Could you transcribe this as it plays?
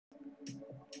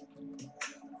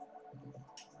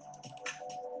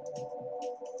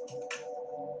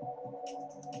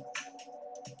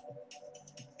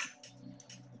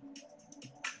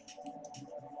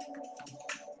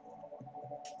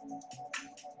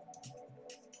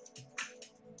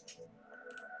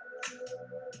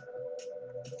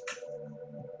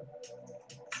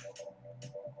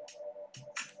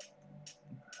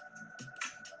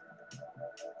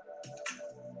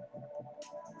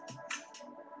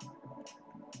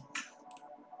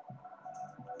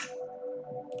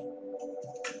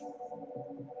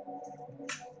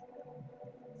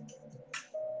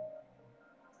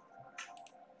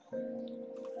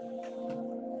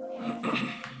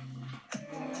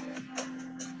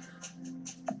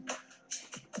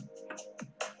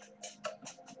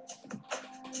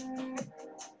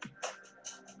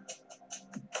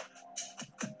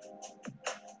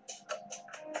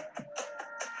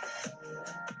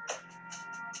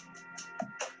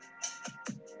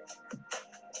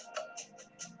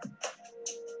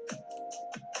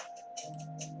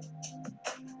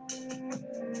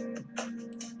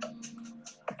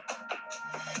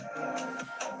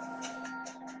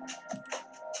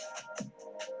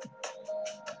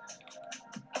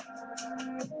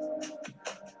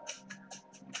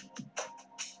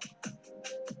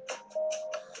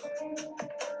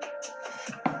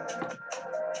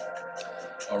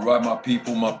All right, my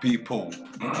people, my people.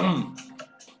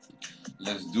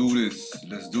 Let's do this.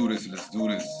 Let's do this. Let's do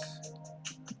this.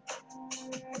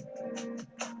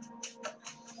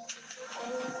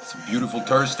 It's a beautiful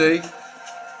Thursday.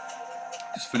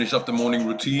 Just finished up the morning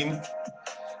routine.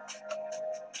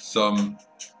 Some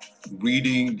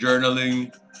reading,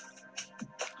 journaling,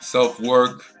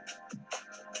 self-work.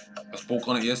 I spoke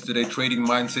on it yesterday. Trading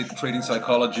mindset, trading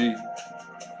psychology.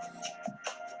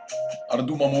 I don't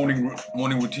do my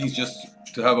morning routines just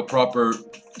to have a proper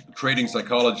trading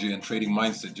psychology and trading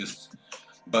mindset,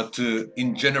 but to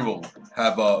in general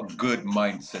have a good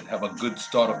mindset, have a good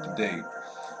start of the day.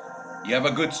 You have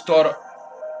a good start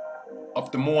of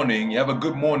the morning, you have a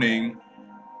good morning,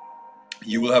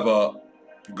 you will have a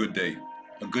good day.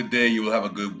 A good day, you will have a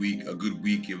good week. A good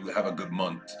week, you will have a good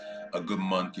month. A good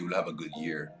month, you will have a good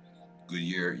year. Good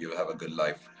year, you'll have a good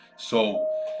life. So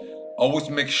always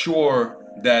make sure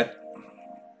that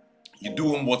you're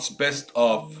doing what's best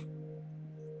of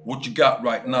what you got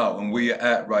right now and where you're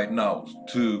at right now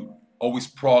to always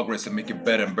progress and make it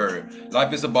better and better.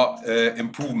 Life is about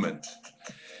improvement.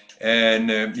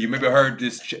 And you maybe heard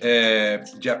this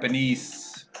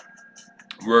Japanese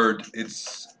word.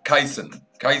 It's Kaizen.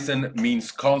 Kaizen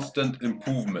means constant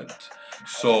improvement.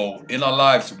 So in our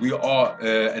lives, we are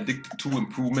addicted to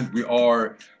improvement. We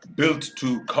are built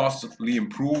to constantly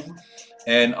improve.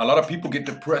 And a lot of people get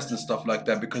depressed and stuff like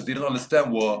that because they don't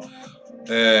understand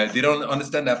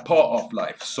that part of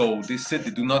life. So they sit,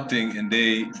 they do nothing, and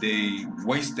they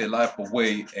waste their life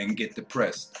away and get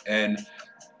depressed. And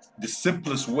the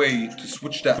simplest way to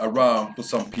switch that around for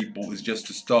some people is just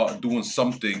to start doing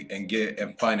something and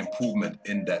find improvement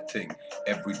in that thing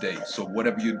every day. So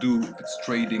whatever you do, if it's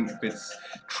trading, if it's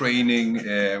training,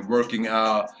 working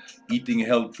out, eating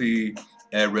healthy,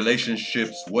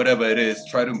 relationships, whatever it is,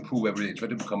 try to improve every day. Try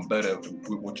to become better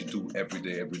with what you do every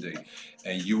day,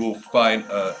 and you will find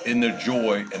inner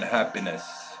joy and happiness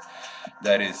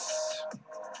that is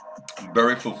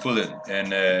very fulfilling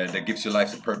and that gives your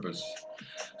life a purpose.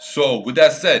 So with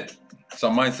that said,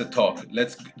 some mindset talk.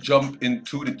 Let's jump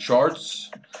into the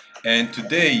charts. And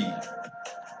today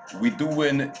we're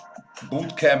doing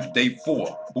Bootcamp day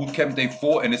 4. Bootcamp day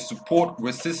 4, and it's support,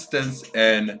 resistance,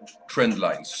 and trend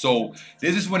lines. So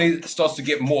this is when it starts to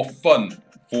get more fun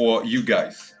for you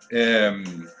guys.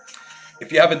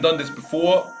 If you haven't done this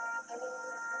before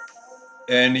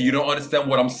and you don't understand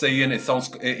what I'm saying,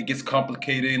 it gets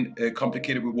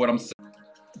complicated with what I'm saying.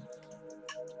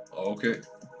 Okay.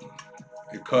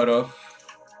 It cut off.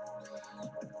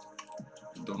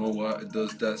 Don't know why it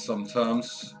does that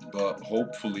sometimes, but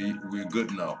hopefully we're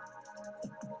good now.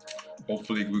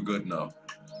 Hopefully we're good now.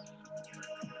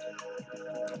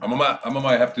 I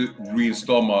might have to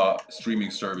reinstall my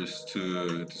streaming service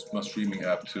my streaming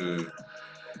app to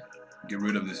get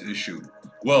rid of this issue.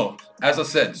 Well, as I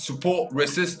said, support,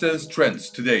 resistance, trends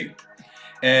today.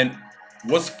 And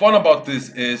what's fun about this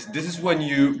is when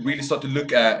you really start to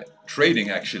look at trading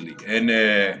actually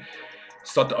and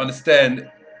start to understand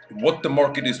what the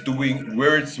market is doing,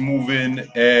 where it's moving,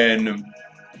 and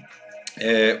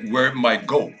where it might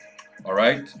go. All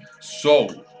right, so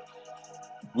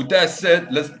with that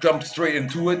said, let's jump straight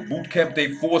into it. Bootcamp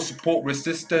day 4, support,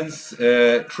 resistance,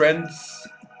 trends.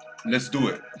 Let's do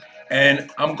it.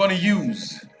 And I'm gonna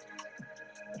use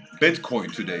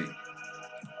Bitcoin today.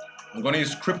 I'm gonna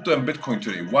use crypto and Bitcoin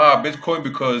today. Wow, Bitcoin,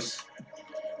 because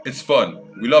it's fun.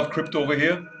 We love crypto over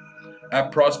here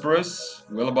at Prosperous.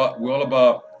 We're all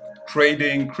about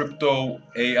trading, crypto,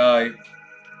 AI,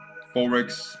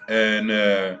 Forex,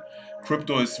 and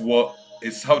crypto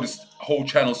is how this whole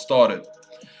channel started.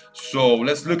 So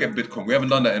let's look at Bitcoin. We haven't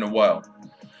done that in a while.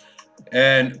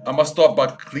 And I'm gonna start by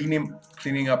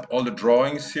cleaning up all the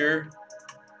drawings here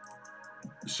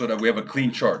so that we have a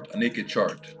clean chart, a naked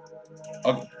chart.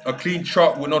 A clean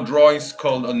chart with no drawings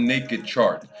called a naked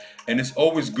chart. And it's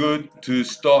always good to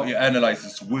start your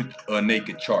analysis with a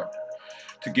naked chart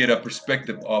to get a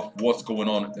perspective of what's going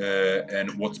on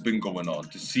and what's been going on,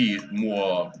 to see it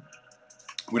more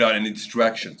without any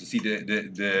distractions, to see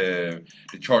the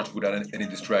charts without any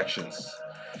distractions.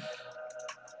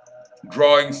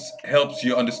 Drawings helps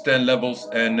you understand levels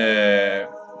and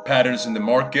patterns in the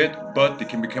market, but they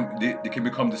can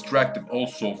become distractive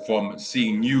also from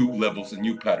seeing new levels and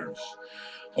new patterns.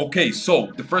 Okay,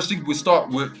 so the first thing we start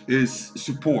with is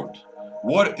support.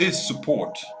 What is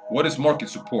support? What is market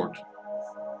support?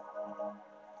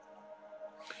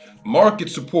 Market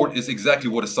support is exactly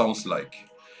what it sounds like.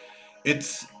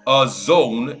 It's a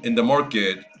zone in the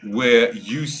market where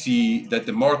you see that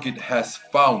the market has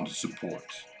found support.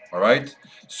 All right,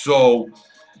 so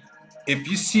if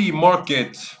you see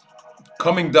market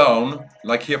coming down,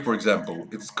 like here for example,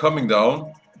 it's coming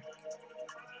down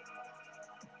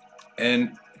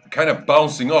and kind of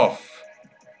bouncing off,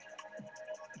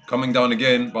 coming down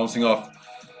again, bouncing off.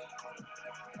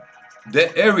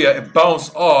 The area it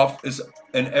bounced off is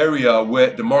an area where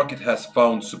the market has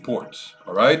found support.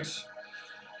 All right,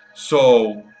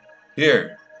 so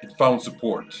here it found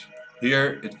support,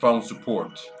 here it found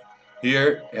support,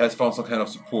 here it has found some kind of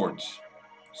support.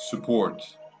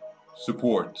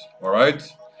 All right,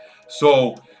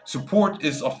 so support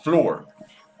is a floor.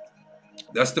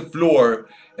 That's the floor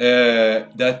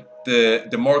that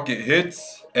the market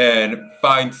hits and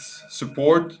finds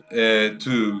support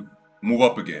to move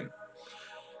up again.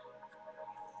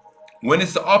 When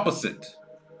it's the opposite,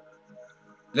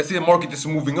 let's say the market is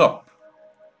moving up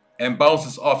and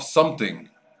bounces off something,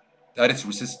 that is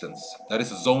resistance. That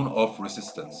is a zone of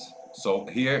resistance. So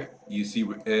here you see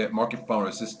market found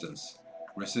resistance,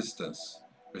 resistance,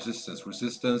 resistance,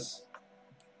 resistance,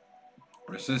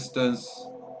 resistance,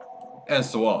 and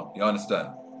so on. You understand?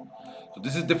 So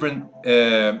this is different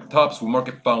types where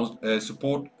market found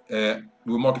support, where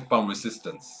market found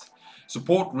resistance.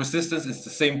 Support, resistance is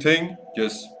the same thing,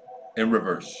 just in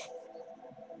reverse.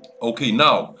 Okay,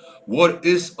 now what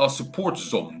is a support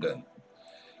zone then?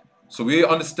 So we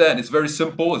understand it's very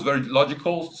simple, it's very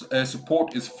logical.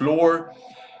 Support is floor,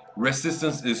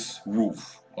 resistance is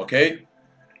roof. Okay,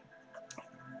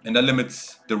 and that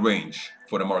limits the range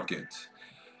for the market.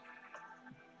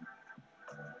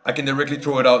 I can directly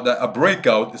throw it out that a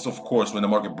breakout is of course when the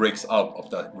market breaks out of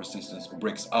that resistance or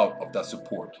breaks out of that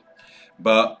support,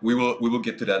 but we will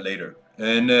get to that later.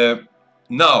 And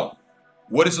now,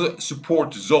 what is a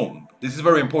support zone? This is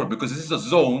very important because this is a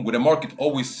zone where the market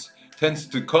always tends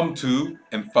to come to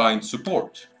and find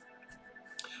support.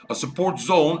 A support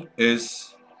zone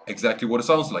is exactly what it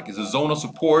sounds like. It's a zone of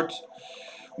support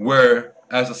where,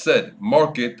 as I said,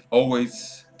 market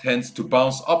always tends to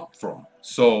bounce up from.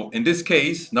 So in this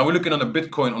case, now we're looking on the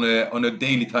Bitcoin on a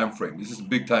daily time frame. This is a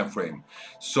big time frame.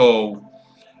 So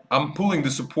I'm pulling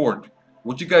the support.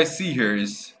 What you guys see here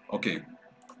is, okay,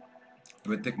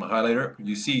 let me take my highlighter.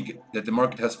 You see that the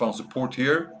market has found support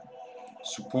here,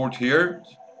 support here.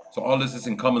 So all this is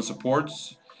in common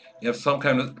supports. You have some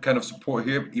kind of support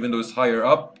here, even though it's higher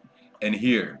up, and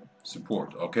here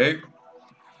support. Okay.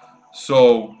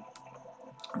 So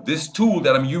this tool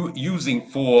that I'm using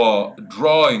for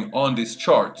drawing on these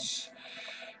charts,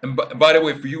 and by the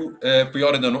way, for you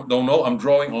all that don't know, I'm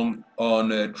drawing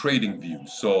on trading view.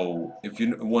 So if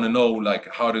you want to know like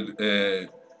how to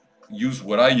use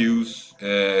what I use,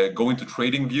 go into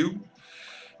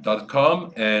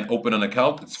tradingview.com and open an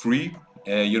account. It's free.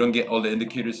 You don't get all the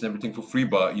indicators and everything for free,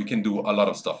 but you can do a lot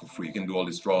of stuff for free. You can do all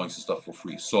these drawings and stuff for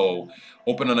free. So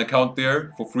open an account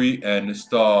there for free and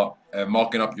start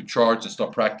marking up your charts and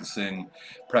start practicing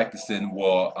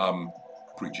what I'm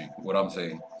preaching, what I'm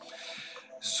saying.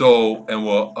 So, and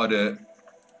what other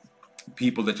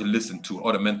people that you listen to,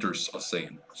 other mentors are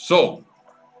saying. So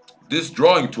this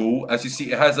drawing tool, as you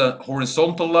see, it has a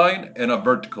horizontal line and a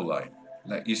vertical line.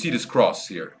 Like you see this cross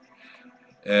here.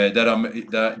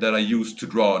 That I use to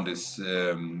draw on this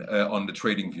on the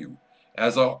trading view.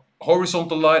 As a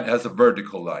horizontal line, as a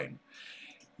vertical line.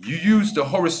 You use the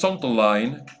horizontal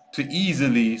line to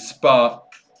easily spot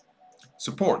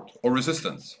support or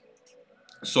resistance.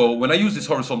 So when I use this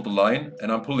horizontal line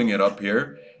and I'm pulling it up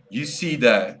here, you see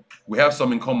that we have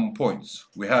some in common points.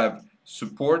 We have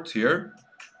support here,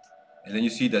 and then you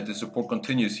see that the support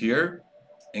continues here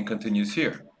and continues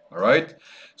here. All right,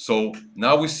 so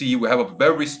now we see we have a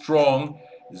very strong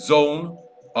zone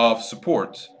of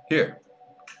support here.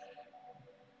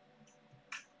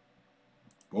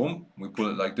 Boom, we pull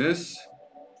it like this.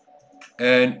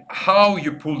 And how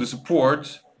you pull the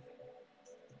support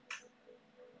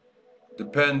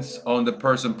depends on the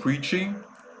person preaching.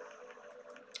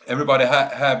 Everybody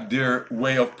have their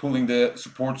way of pulling the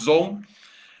support zone.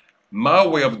 My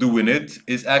way of doing it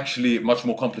is actually much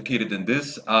more complicated than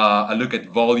this. I look at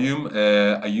volume.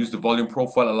 I use the volume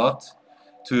profile a lot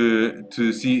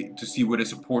to see where the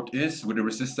support is, where the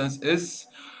resistance is.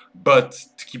 But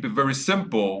to keep it very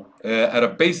simple, at a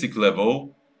basic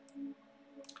level,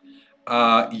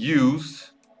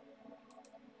 use.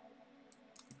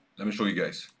 Let me show you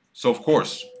guys. So of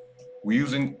course, we're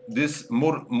using this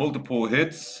multiple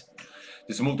hits,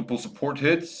 this multiple support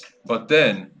hits, but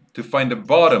then to find the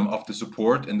bottom of the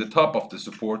support and the top of the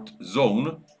support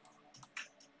zone,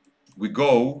 we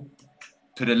go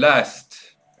to the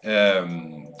last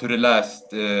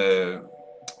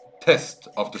test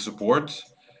of the support,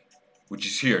 which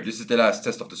is here. This is the last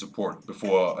test of the support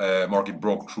before market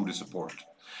broke through the support.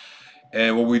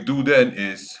 And what we do then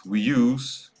is we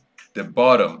use the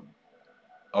bottom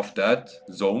of that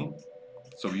zone.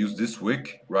 So we use this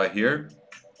wick right here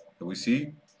that we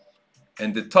see,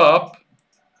 and the top.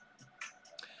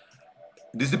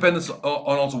 This depends on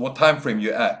also what time frame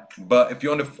you're at. But if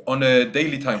you're on a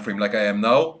daily time frame like I am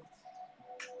now,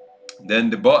 then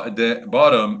the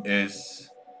bottom is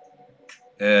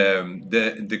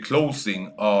the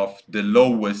closing of the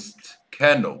lowest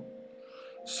candle.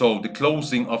 So the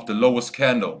closing of the lowest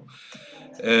candle,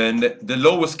 and the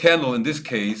lowest candle in this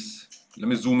case, let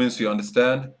me zoom in so you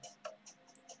understand,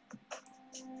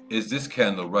 is this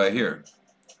candle right here,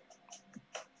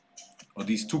 or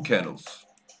these two candles,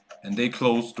 and they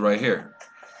closed right here.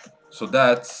 So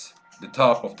that's the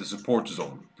top of the support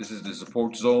zone. This is the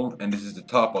support zone, and this is the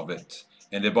top of it,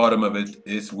 and the bottom of it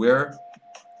is where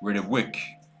the wick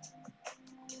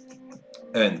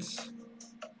ends,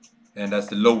 and that's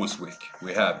the lowest wick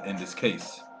we have in this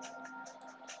case.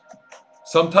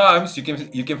 Sometimes you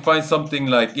can find something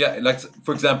like, yeah, like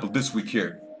for example this wick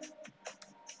here.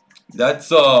 That's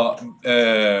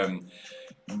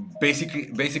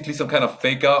basically some kind of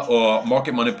fake out or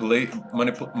market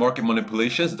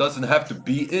manipulations. Doesn't have to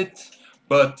be it,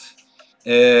 but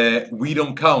we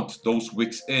don't count those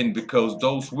wicks in because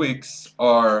those wicks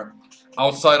are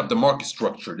outside of the market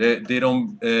structure. They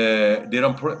don't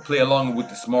play along with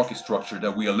this market structure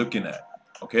that we are looking at.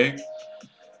 Okay.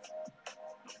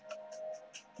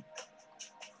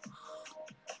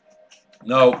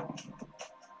 Now,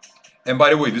 and by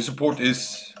the way, the support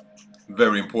is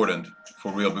very important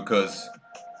for real, because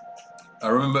I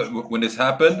remember when this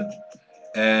happened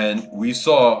and we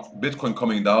saw Bitcoin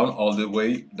coming down all the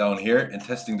way down here and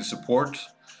testing the support,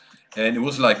 and it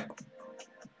was like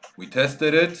we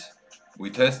tested it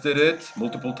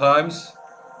multiple times.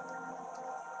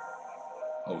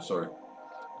 Oh, sorry.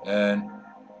 And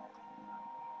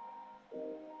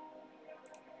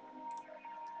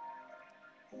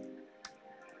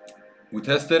we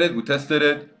tested it,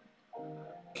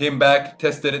 came back,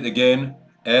 tested it again,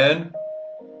 and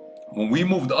when we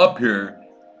moved up here,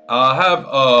 I have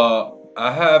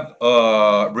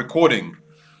a recording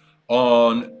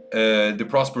on the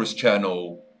Prosperous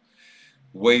channel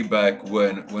way back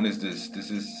when is this?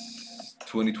 This is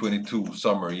 2022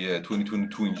 summer, yeah,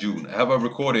 2022 in June. I have a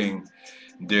recording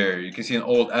there. You can see an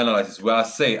old analysis where I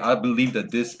say I believe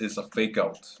that this is a fake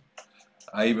out.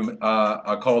 I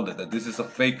called it that this is a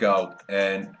fake out,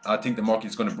 and I think the market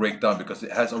is going to break down because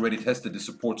it has already tested the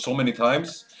support so many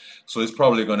times, so it's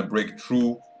probably going to break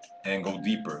through and go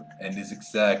deeper, and this is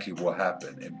exactly what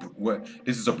happened.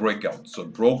 This is a breakout, so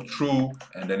it broke through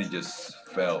and then it just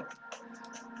fell.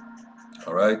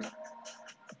 All right,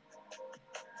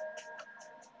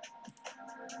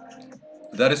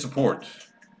 that is support.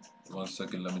 1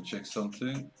 second, let me check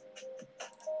something.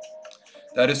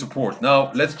 That is support. Now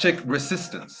let's check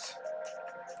resistance.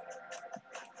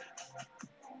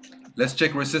 Let's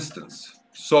check resistance.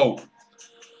 So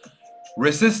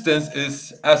resistance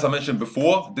is, as I mentioned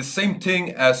before, the same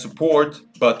thing as support,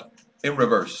 but in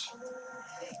reverse.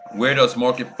 Where does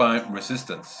market find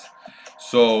resistance?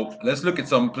 So let's look at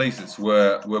some places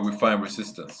where we find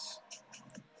resistance.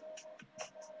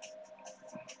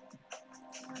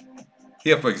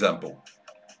 Here, for example,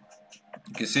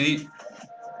 you can see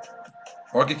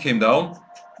market came down,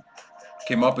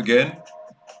 came up again,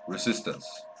 resistance.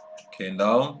 Came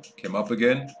down, came up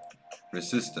again,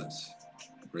 resistance,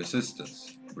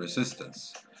 resistance,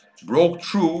 resistance. Broke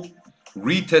through,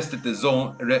 retested the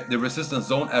zone, the resistance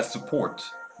zone as support,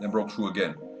 then broke through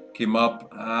again. Came up,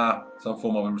 some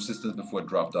form of resistance before it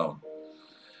dropped down.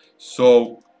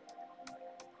 So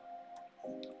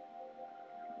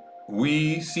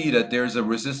we see that there's a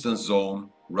resistance zone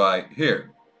right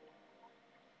here.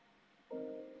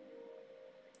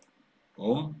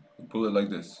 Boom, pull it like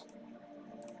this.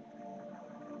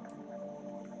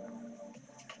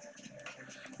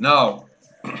 Now,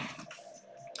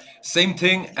 same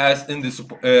thing as in this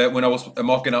when I was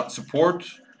marking out support.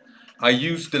 I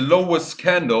used the lowest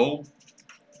candle.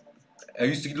 I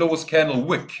used the lowest candle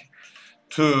wick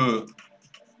to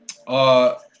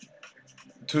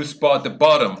spot the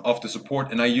bottom of the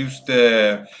support, and I used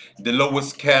the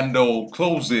lowest candle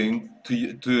closing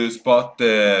to spot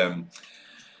the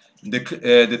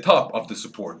top of the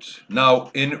support. Now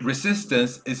in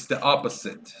resistance it's the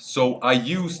opposite. So I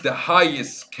use the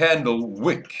highest candle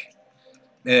wick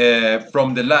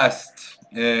from the last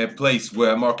place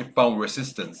where market found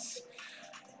resistance.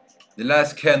 The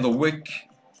last candle wick,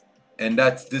 and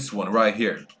that's this one right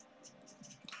here.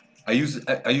 I use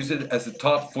it as the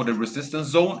top for the resistance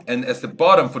zone, and as the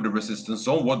bottom for the resistance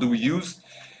zone. What do we use?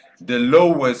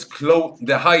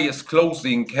 The highest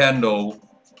closing candle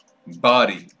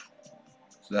body.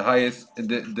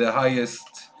 the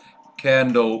highest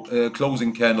candle,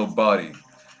 closing candle body.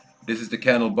 This is the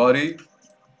candle body.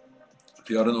 If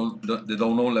you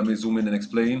don't know, let me zoom in and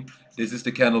explain. This is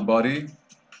the candle body.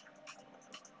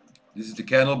 This is the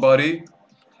candle body,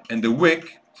 and the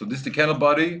wick. So this is the candle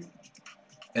body,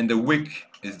 and the wick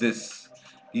is this.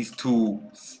 These two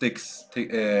sticks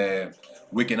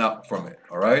wicking up from it.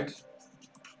 All right.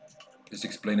 Just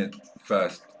explain it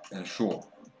fast and short.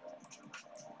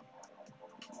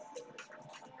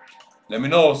 Let me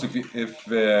know if you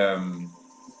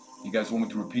guys want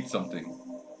me to repeat something.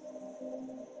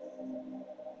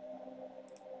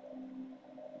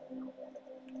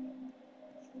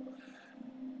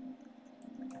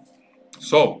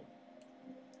 So,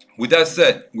 with that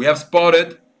said, we have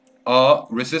spotted a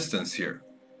resistance here.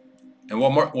 And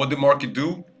what did market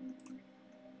do?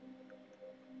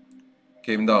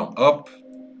 Came down, up,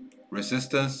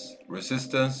 resistance,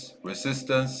 resistance,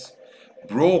 resistance,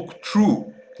 broke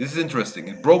through. This is interesting.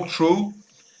 It broke through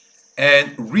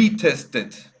and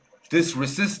retested this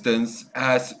resistance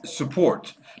as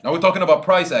support. Now we're talking about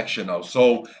price action now.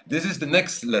 So this is the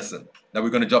next lesson that we're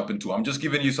going to jump into. I'm just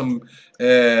giving you some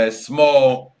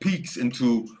small peeks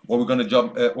into what we're going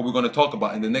to talk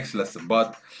about in the next lesson.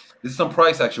 But this is some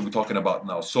price action we're talking about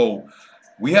now. So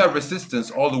we have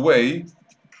resistance all the way,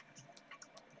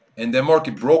 and the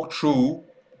market broke through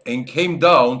and came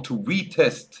down to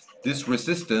retest this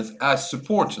resistance as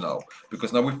support now,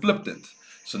 because now we flipped it.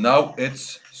 So now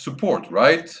it's support,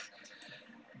 right?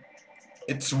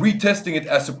 It's retesting it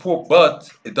as support, but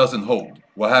it doesn't hold.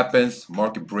 What happens?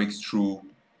 Market breaks through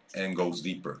and goes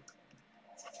deeper.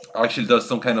 Actually does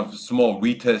some kind of small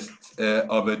retest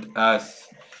of it as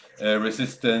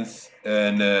resistance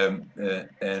and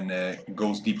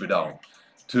goes deeper down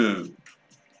to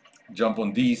jump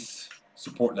on these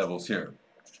support levels here.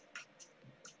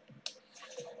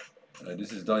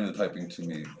 This is Daniel typing to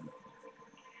me.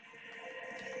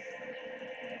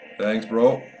 Thanks,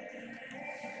 bro.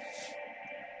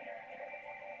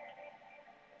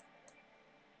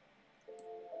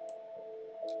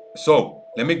 So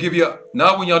let me give you,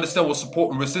 now when you understand what support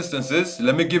and resistance is,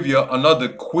 let me give you another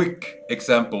quick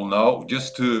example now,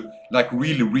 just to like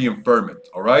really reaffirm it.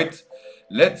 All right,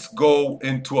 let's go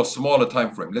into a smaller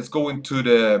time frame. Let's go into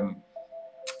the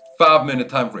 5-minute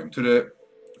time frame, to the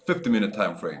 50-minute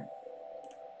time frame.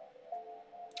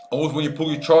 Always when you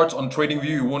pull your charts on TradingView,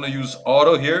 you want to use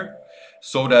auto here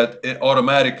so that it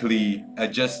automatically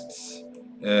adjusts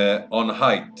on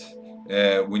height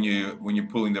when you're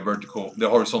pulling the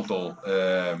horizontal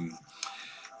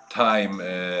time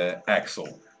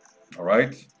axle. All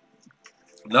right.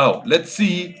 Now let's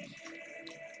see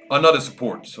another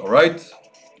support. All right.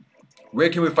 Where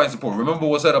can we find support? Remember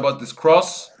what I said about this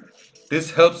cross?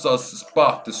 This helps us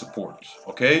spot the support.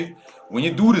 Okay. When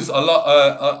you do this a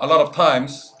lot of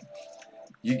times,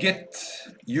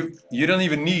 you don't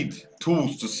even need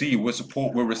tools to see where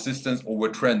support, where resistance, or where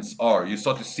trends are. You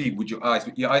start to see with your eyes.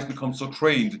 Your eyes become so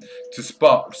trained to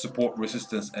spot support,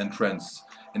 resistance, and trends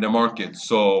in the market.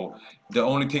 So the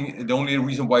only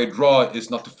reason why you draw is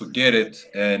not to forget it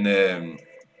and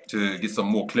to get some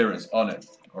more clearance on it.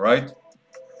 All right.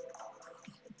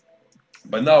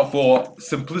 But now for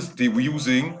simplicity, we're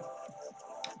using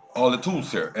all the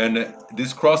tools here, and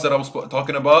this cross that I was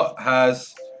talking about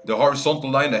has the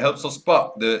horizontal line that helps us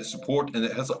spot the support, and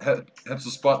it helps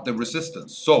us spot the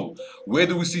resistance. So where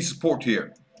do we see support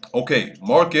here? Okay,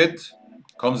 market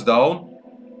comes down,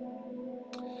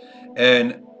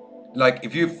 and like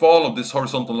if you follow this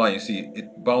horizontal line, you see it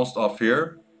bounced off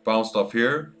here, bounced off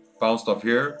here, bounced off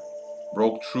here,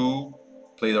 broke through,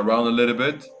 played around a little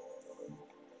bit,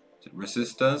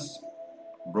 resistance,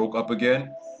 broke up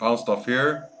again, bounced off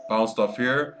here, bounced off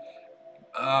here,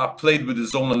 played with the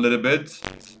zone a little bit,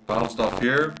 bounced off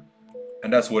here,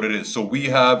 and that's what it is. So we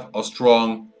have a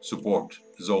strong support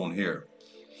zone here.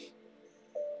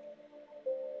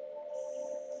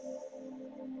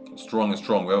 Strong and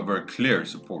strong. We have a very clear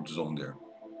support zone there.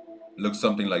 It looks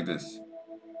something like this.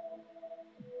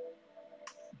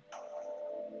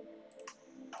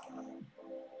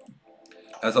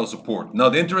 As our support. Now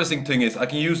the interesting thing is I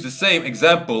can use the same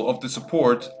example of the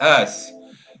support as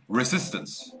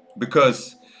resistance,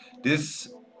 because this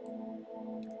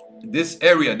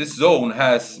area, this zone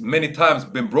has many times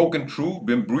been broken through,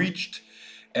 been breached,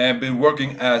 and been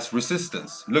working as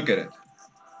resistance. Look at it.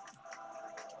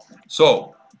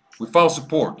 So we found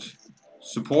support,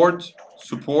 support,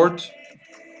 support.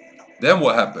 Then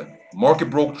what happened? Market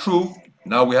broke through.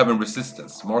 Now we have a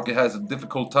resistance. Market has a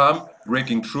difficult time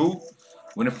breaking through.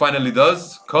 When it finally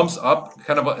does, comes up,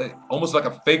 kind of almost like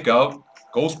a fake out,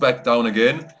 goes back down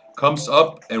again, comes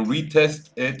up and retests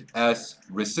it as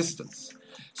resistance.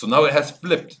 So now it has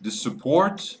flipped the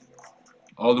support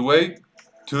all the way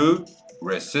to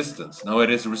resistance. Now it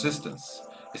is resistance.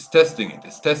 It's testing it,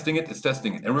 it's testing it, it's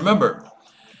testing it. And remember,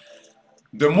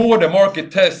 the more the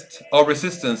market tests our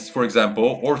resistance, for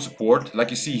example, or support, like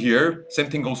you see here, same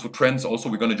thing goes for trends also,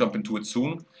 we're going to jump into it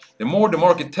soon. The more the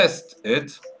market tests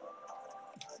it,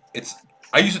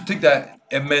 I used to think that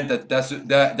it meant that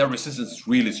that resistance is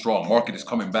really strong. Market is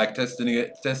coming back, testing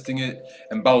it,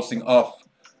 and bouncing off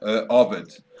of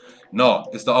it. No,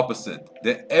 it's the opposite.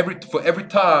 For every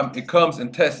time it comes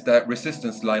and tests that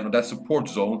resistance line or that support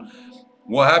zone,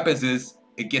 what happens is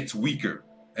it gets weaker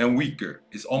and weaker.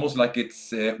 It's almost like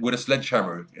it's with a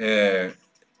sledgehammer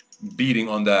beating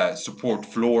on the support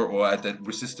floor or at that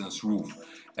resistance roof,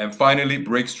 and finally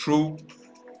breaks through.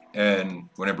 And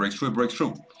when it breaks through, it breaks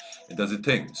through. It does its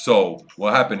thing. So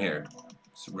what happened here?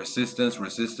 So resistance,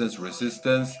 resistance,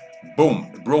 resistance. Boom!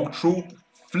 It broke through,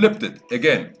 flipped it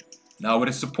again. Now it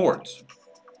is support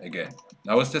again.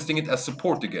 Now it's testing it as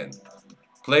support again.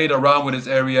 Played around with this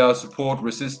area, support,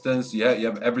 resistance. Yeah, you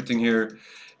have everything here.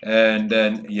 And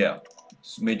then, yeah,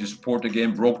 major support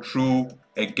again, broke through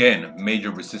again,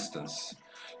 major resistance.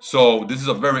 So this is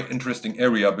a very interesting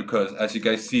area because as you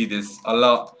guys see, there's a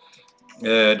lot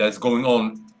that's going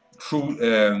on through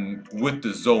with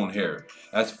the zone here.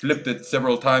 Has flipped it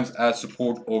several times as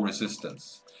support or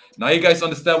resistance. Now you guys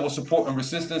understand what support and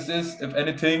resistance is. If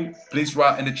anything, please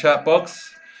write in the chat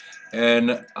box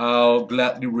and I'll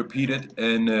gladly repeat it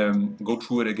and go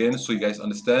through it again so you guys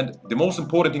understand. The most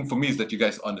important thing for me is that you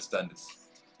guys understand this,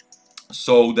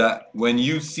 so that when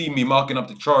you see me marking up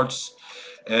the charts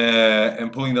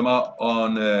and pulling them out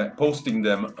on posting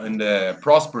them in the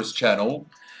Prosperous channel,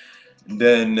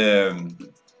 then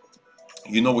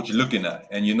you know what you're looking at,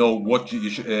 and you know what you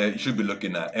should be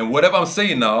looking at. And whatever I'm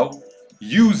saying now,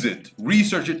 use it,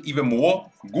 research it even more,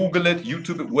 Google it,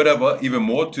 YouTube it, whatever, even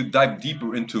more to dive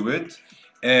deeper into it,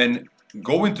 and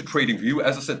go into TradingView.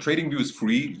 As I said, TradingView is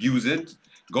free. Use it.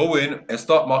 Go in and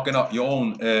start marking out your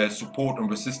own support and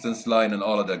resistance line and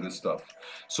all of that good stuff,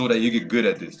 so that you get good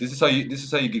at this. This is how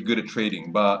you get good at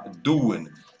trading, by doing,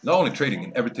 not only trading,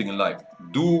 in everything in life.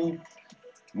 Do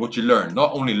what you learn.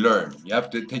 Not only learn, you have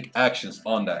to take actions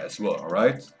on that as well. All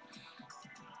right.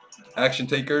 Action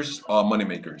takers are money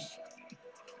makers.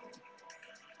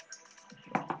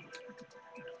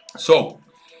 So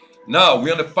now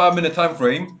we're on the 5-minute time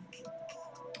frame,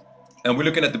 and we're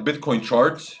looking at the Bitcoin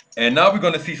chart. And now we're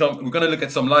gonna look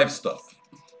at some live stuff.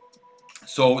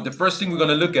 So the first thing we're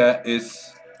gonna look at is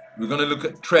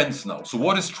trends now. So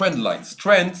what is trend lines?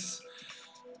 Trends.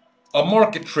 A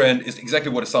market trend is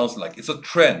exactly what it sounds like. It's a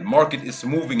trend. Market is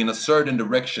moving in a certain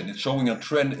direction. It's showing a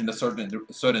trend in a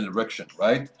certain direction,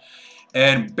 right?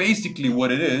 And basically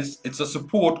what it is, it's a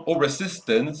support or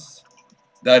resistance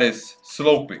that is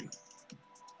sloping,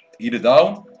 either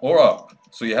down or up.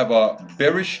 So you have a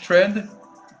bearish trend,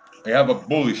 you have a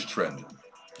bullish trend.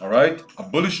 All right, a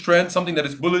bullish trend, something that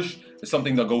is bullish, is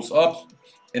something that goes up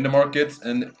in the markets,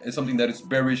 and something that is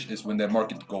bearish is when the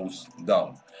market goes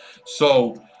down.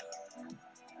 So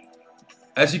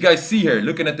as you guys see here,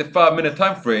 looking at the 5-minute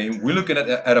time frame, we're looking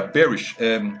at a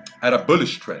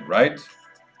bullish trend, right?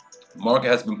 Market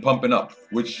has been pumping up,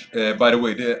 which by the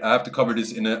way, I have to cover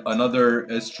this in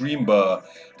another stream, but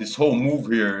this whole move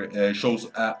here shows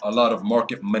a lot of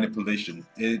market manipulation.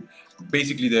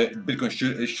 Basically the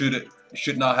Bitcoin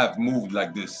should not have moved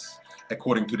like this,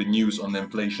 according to the news on the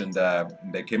inflation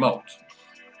that came out.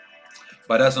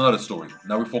 But that's another story.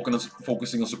 Now we're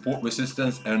focusing on support,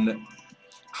 resistance, and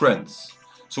trends.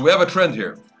 So we have a trend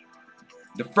here.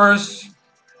 The first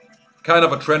kind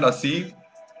of a trend I see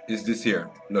is this here.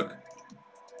 Look,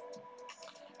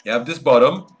 you have this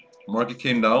bottom, market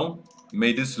came down,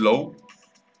 made this low,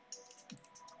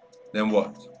 then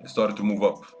what? It started to move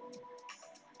up.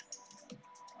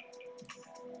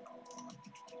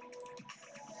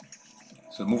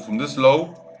 So it moved from this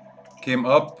low, came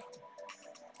up,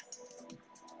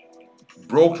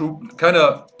 broke through, kind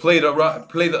of played a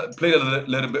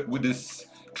little bit with this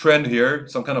trend here,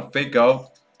 some kind of fake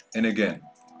out, and again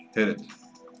hit it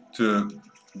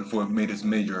before it made this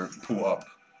major pull up.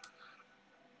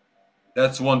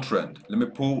 That's one trend. Let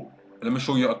me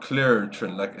show you a clearer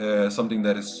trend, like something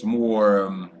that is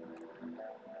more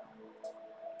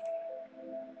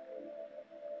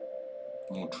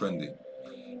trendy.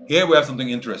 Here we have something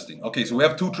interesting. Okay, so we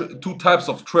have two types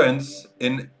of trends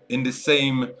in the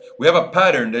same. We have a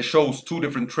pattern that shows two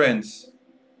different trends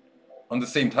on the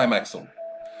same time axle,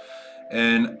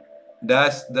 and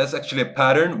that's actually a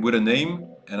pattern with a name,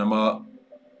 and I'm gonna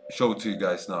show it to you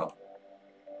guys now.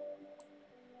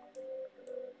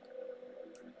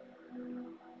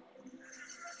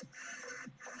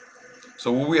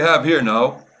 So what we have here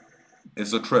now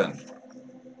is a trend.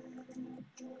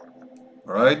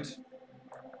 All right.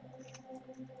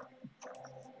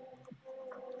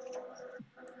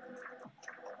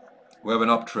 We have an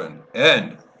uptrend,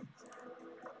 and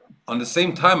on the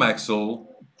same time axle,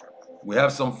 we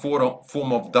have some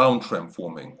form of downtrend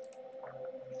forming.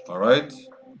 All right.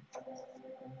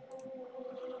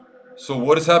 So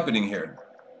what is happening here?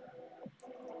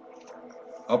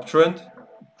 Uptrend.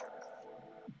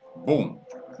 Boom.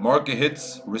 Market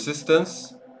hits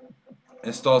resistance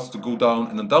and starts to go down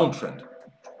in a downtrend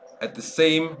at the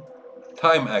same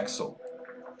time axle.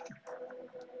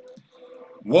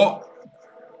 What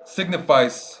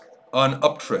signifies an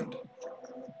uptrend?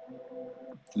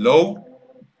 Low,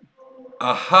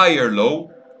 a higher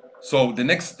low. So the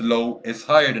next low is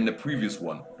higher than the previous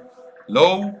one.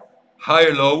 Low,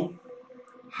 higher low,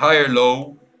 higher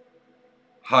low,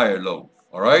 higher low.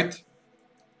 All right?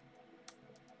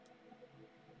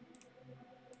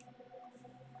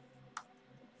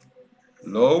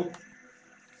 Low.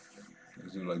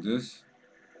 Let's do it like this.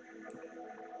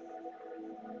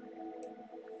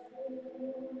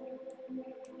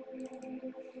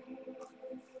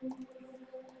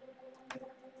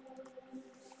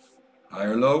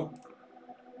 Higher low.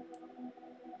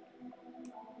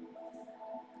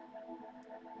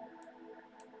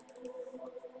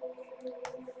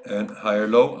 And higher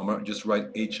low. I'm going to just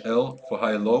write HL for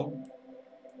higher low.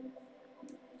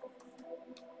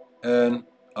 And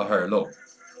a higher low.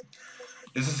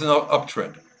 This is an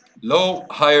uptrend. Low,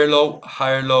 higher low,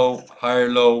 higher low, higher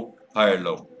low, higher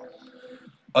low.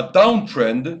 A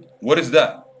downtrend, what is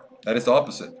that? That is the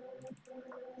opposite.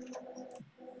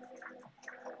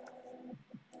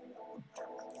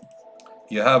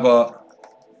 You have a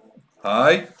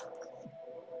high,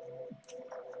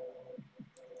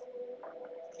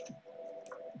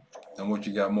 and what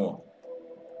you got more?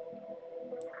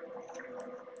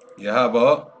 You have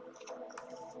a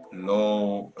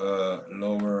low,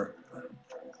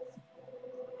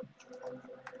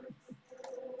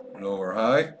 lower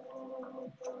high,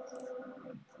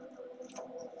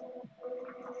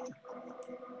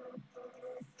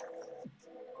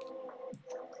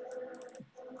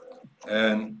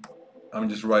 and I'm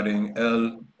just writing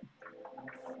LH,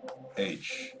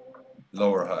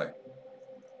 lower high,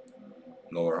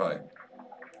 lower high.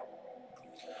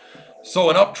 So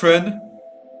an uptrend,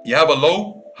 you have a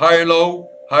low, higher low,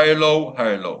 higher low,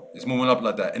 higher low. It's moving up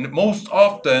like that. And most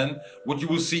often, what you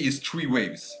will see is three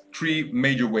waves, three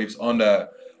major waves on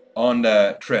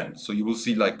the trend. So you will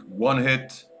see like one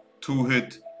hit, two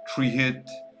hit, three hit,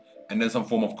 and then some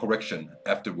form of correction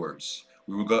afterwards.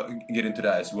 We will get into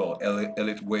that as well,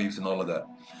 elite waves and all of that.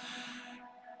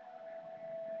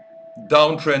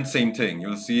 Downtrend, same thing.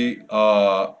 You'll see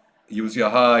a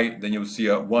high, then you'll see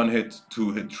a one hit,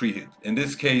 two hit, three hit. In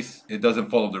this case, it doesn't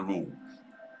follow the rule.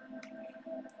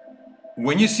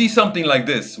 When you see something like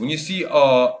this, when you see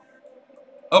a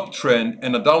uptrend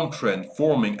and a downtrend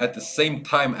forming at the same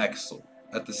time axle,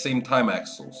 so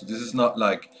this is not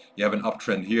like you have an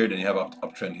uptrend here, then you have an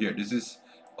uptrend here. This is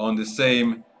on the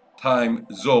same time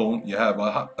zone. You have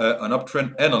an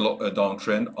uptrend and a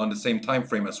downtrend on the same time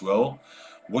frame as well.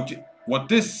 What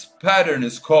this pattern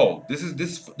is called, this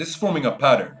is forming a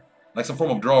pattern, like some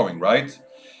form of drawing, right?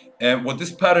 And what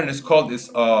this pattern is called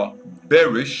is a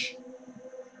bearish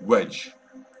wedge.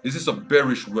 This is a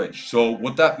bearish wedge. So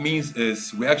what that means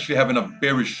is we actually having a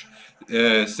bearish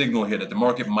signal here that the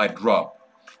market might drop.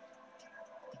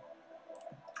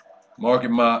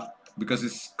 Market might, because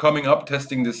it's coming up,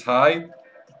 testing this high,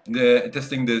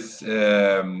 testing this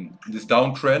this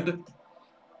downtrend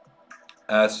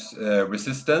as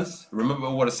resistance.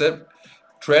 Remember what I said?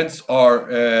 Trends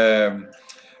are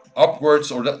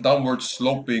upwards or downward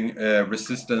sloping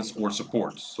resistance or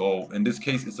support. So in this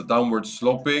case, it's a downward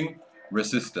sloping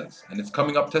resistance, and it's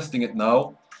coming up, testing it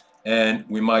now, and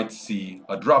we might see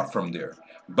a drop from there.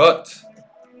 But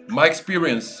my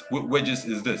experience with wedges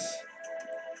is this: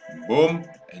 boom,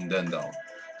 and then down.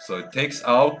 So it takes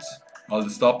out all the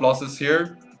stop losses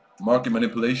here, market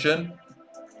manipulation,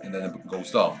 and then it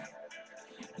goes down.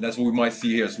 And that's what we might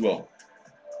see here as well.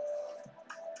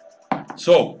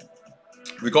 So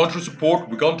we've gone through support,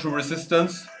 we've gone through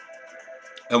resistance,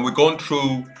 and we've gone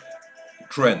through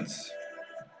trends.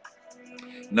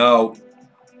 Now,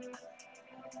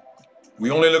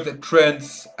 we only looked at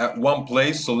trends at one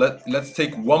place, so let's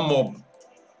take one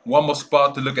more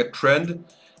spot to look at trend,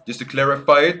 just to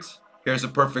clarify it. Here's a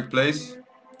perfect place.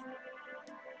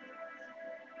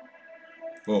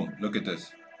 Boom, look at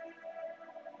this.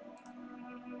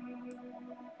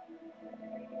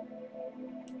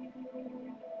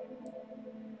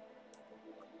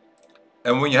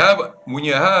 And when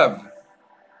you have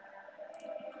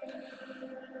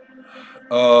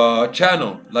a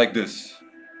channel like this,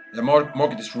 the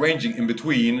market is ranging in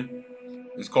between.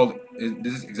 It's called.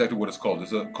 This is exactly what it's called.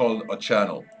 It's called a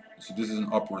channel. So this is an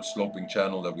upward sloping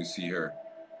channel that we see here.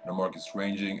 The market's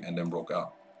ranging and then broke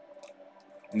out.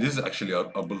 And this is actually a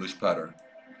bullish pattern.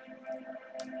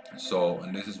 So,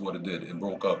 and this is what it did. It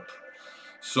broke up.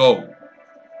 So,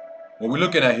 what we're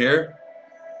looking at here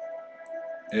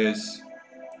is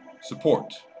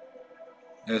support.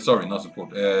 Sorry, not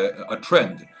support. A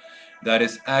trend that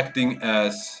is acting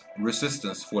as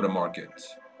resistance for the market.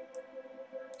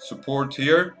 Support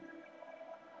here,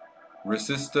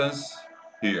 resistance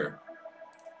here.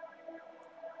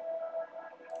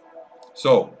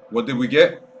 So, what did we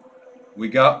get? We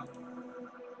got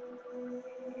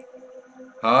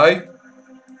high,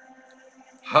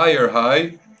 higher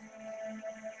high,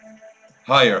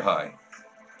 higher high.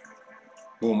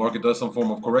 Boom, market does some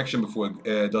form of correction before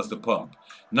it does the pump.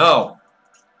 Now,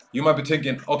 you might be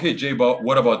thinking, okay, Jay, but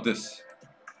what about this?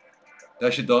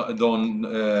 That shit don't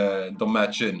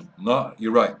match in. No,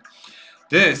 you're right.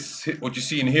 This, what you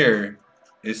see in here,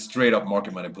 is straight up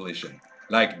market manipulation.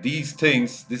 Like these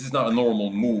things, this is not a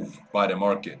normal move by the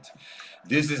market.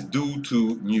 This is due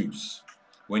to news.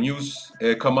 When news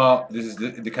come out, this is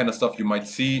the kind of stuff you might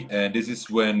see, and this is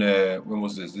when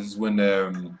was this? This is when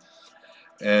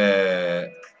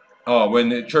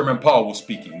Chairman Powell was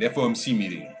speaking, the FOMC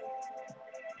meeting.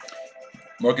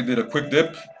 Market did a quick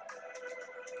dip,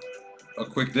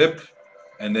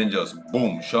 and then just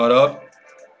boom, shot up.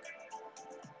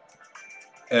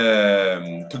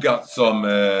 Took out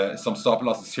some stop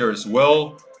losses here as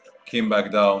well. Came back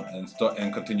down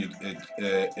and continued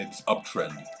its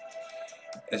uptrend.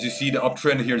 As you see, the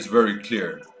uptrend here is very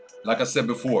clear. Like I said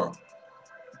before,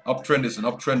 uptrend is an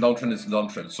uptrend, downtrend is a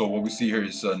downtrend. So what we see here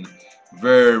is a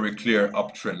very clear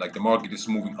uptrend. Like the market is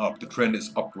moving up, the trend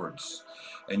is upwards,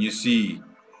 and you see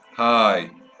high,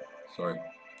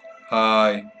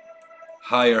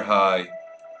 higher high,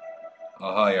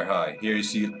 a higher high. Here you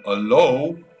see a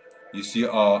low, you see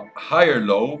a higher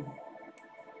low,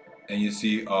 and you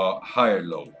see a higher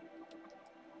low.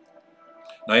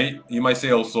 Now you might say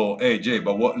also, hey Jay,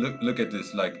 but what? Look at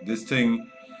this. Like this thing,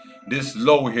 this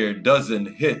low here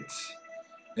doesn't hit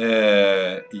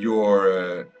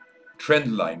your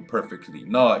trend line perfectly.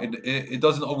 No, it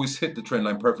doesn't always hit the trend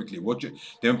line perfectly.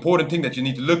 The important thing that you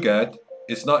need to look at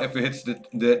is not if it hits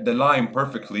the line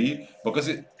perfectly, because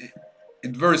it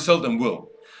very seldom will.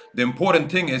 The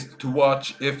important thing is to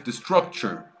watch if the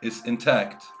structure is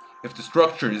intact, if the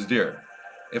structure is there.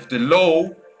 If the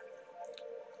low,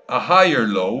 a higher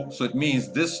low, so it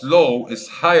means this low is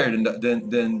higher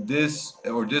than this,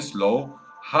 or this low,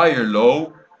 higher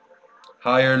low,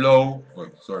 higher low,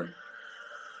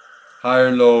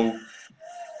 higher low,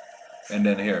 and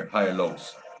then here, higher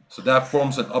lows. So that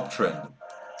forms an uptrend.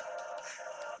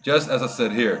 Just as I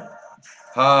said here,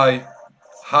 high,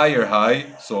 higher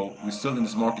high, so we're still in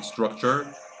this market structure,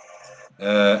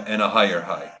 and a higher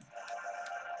high.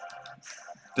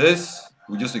 This,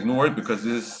 we just ignore it because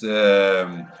this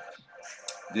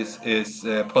is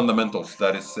fundamentals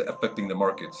that is affecting the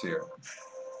markets here.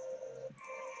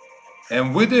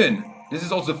 And within, this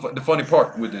is also the funny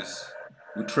part with this,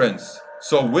 with trends.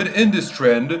 So within this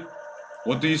trend,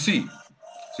 what do you see?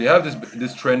 So you have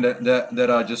this trend that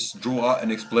I just drew out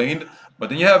and explained, but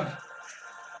then you have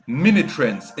mini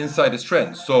trends inside this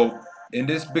trend. So in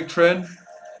this big trend,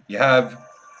 you have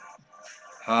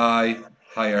high,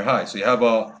 higher high. So you have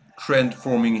a trend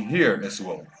forming here as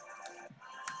well.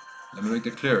 Let me make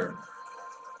it clearer.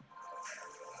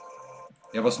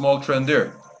 You have a small trend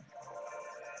there.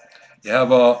 You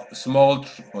have a small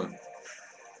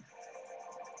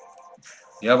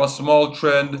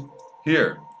trend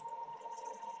here.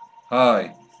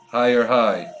 High, higher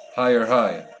high, higher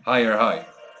high, higher high.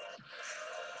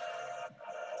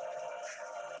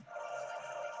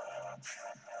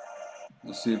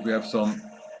 Let's see if we have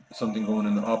something going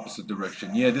in the opposite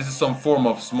direction. Yeah, this is some form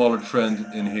of smaller trend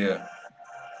in here.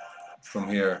 From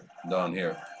here down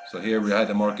here. So here we had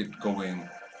the market going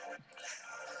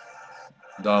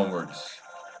downwards.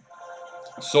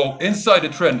 So inside the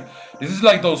trend, this is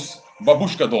like those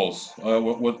babushka dolls.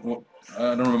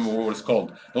 I don't remember what it's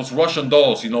called. Those Russian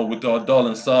dolls, you know, with the doll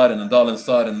inside and the doll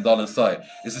inside and the doll inside.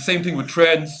 It's the same thing with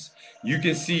trends. You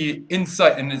can see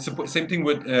inside, and it's the same thing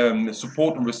with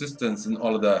support and resistance and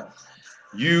all of that.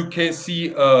 You can see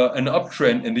an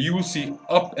uptrend, and you will see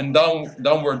up and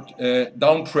downward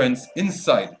downtrends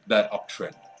inside that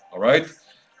uptrend. All right,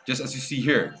 just as you see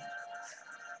here.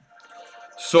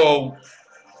 So,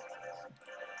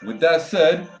 with that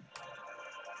said,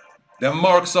 That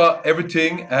marks out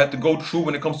everything I had to go through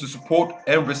when it comes to support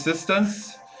and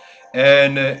resistance.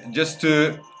 And just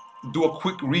to do a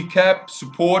quick recap,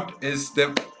 support is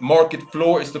the market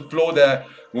floor, is the floor that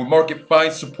where market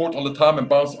finds support all the time and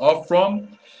bounce off from.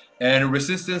 And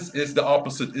resistance is the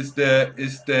opposite. Is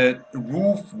the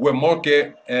roof where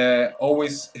market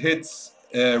always hits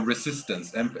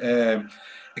resistance and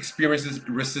experiences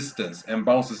resistance and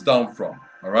bounces down from.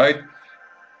 All right.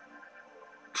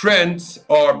 Trends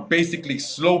are basically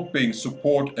sloping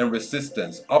support and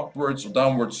resistance, upwards or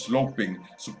downwards sloping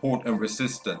support and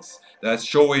resistance. That's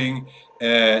showing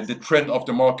the trend of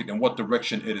the market and what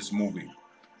direction it is moving.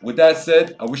 With that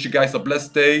said, I wish you guys a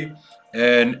blessed day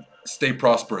and stay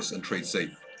prosperous and trade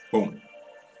safe. Boom.